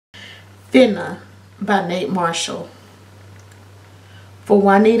Finna by Nate Marshall for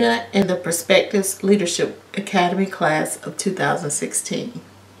Juanita in the Perspectives Leadership Academy class of 2016.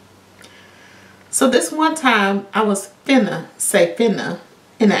 So this one time I was finna say finna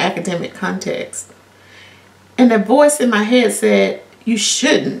in an academic context. And a voice in my head said, you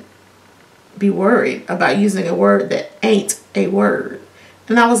shouldn't be worried about using a word that ain't a word.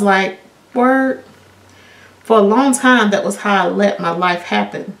 And I was like, word? For a long time, that was how I let my life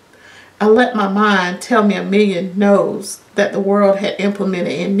happen. I let my mind tell me a million no's that the world had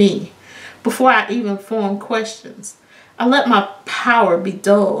implemented in me before I even formed questions. I let my power be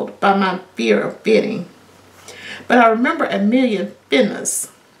dulled by my fear of fitting. But I remember a million finnas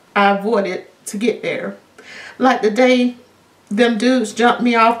I avoided to get there. Like the day them dudes jumped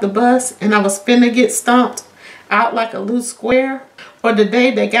me off the bus and I was finna get stomped out like a loose square. Or the day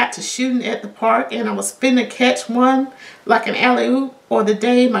they got to shooting at the park and I was finna catch one like an alley-oop. Or the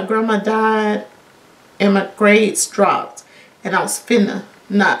day my grandma died and my grades dropped and I was finna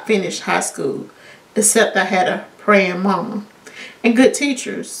not finish high school. Except I had a praying mama and good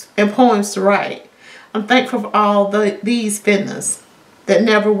teachers and poems to write. I'm thankful for all these finnas that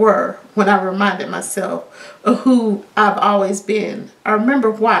never were when I reminded myself of who I've always been. I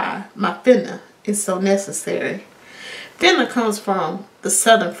remember why my finna is so necessary. Finna comes from the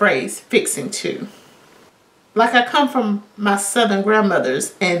southern phrase fixing to. Like I come from my southern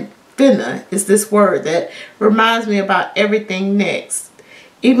grandmothers, and finna is this word that reminds me about everything next.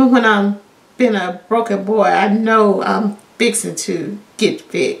 Even when I'm been a broken boy, I know I'm fixing to get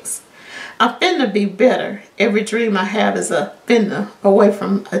fixed. I'm finna be better. Every dream I have is a finna away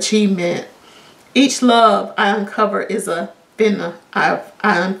from achievement. Each love I uncover is a finna I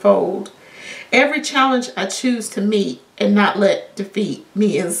unfold. Every challenge I choose to meet and not let defeat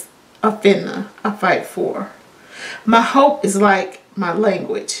me is a finna I fight for. My hope is like my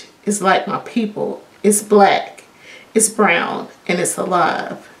language. It's like my people. It's black, it's brown, and it's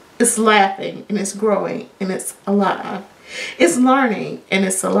alive. It's laughing and it's growing and it's alive. It's learning and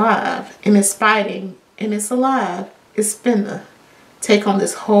it's alive. And it's fighting and it's alive. It's finna take on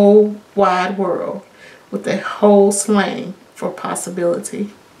this whole wide world with a whole slang for possibility.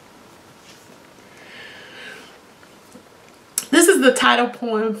 This is the title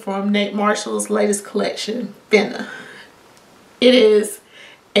poem from Nate Marshall's latest collection, Finna. It is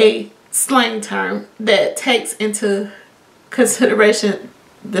a slang term that takes into consideration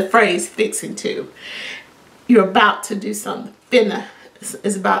the phrase fixing to. You're about to do something. Finna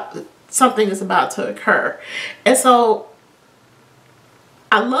is about, something is about to occur. And so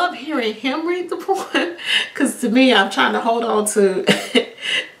I love hearing him read the poem because to me, I'm trying to hold on to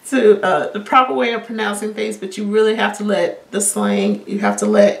the proper way of pronouncing things, but you really have to let the slang, you have to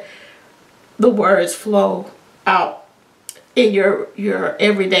let the words flow out in your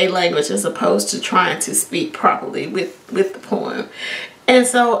everyday language as opposed to trying to speak properly with the poem. And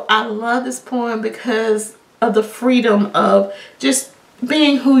so I love this poem because of the freedom of just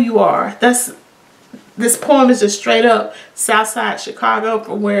being who you are. This poem is just straight up Southside Chicago,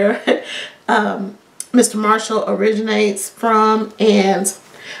 from where Mr. Marshall originates from, and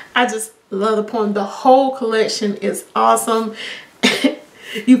I just love the poem. The whole collection is awesome.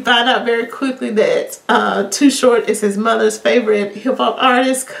 You find out very quickly that Too Short is his mother's favorite hip-hop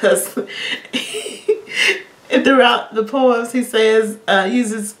artist, because throughout the poems he says,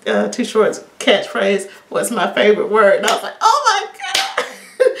 uses Too Short's catchphrase, "What's my favorite word?" And I was like, oh my god.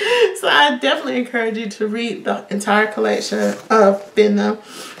 So I definitely encourage you to read the entire collection of Finna.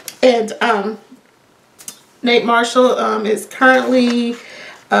 And Nate Marshall is currently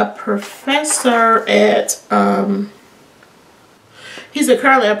a professor at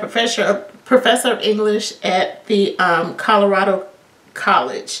currently a professor of English at the Colorado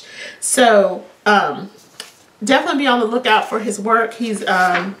College. So definitely be on the lookout for his work. He's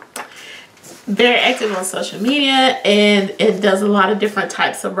very active on social media and does a lot of different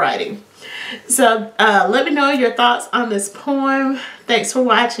types of writing. So let me know your thoughts on this poem. Thanks for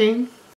watching.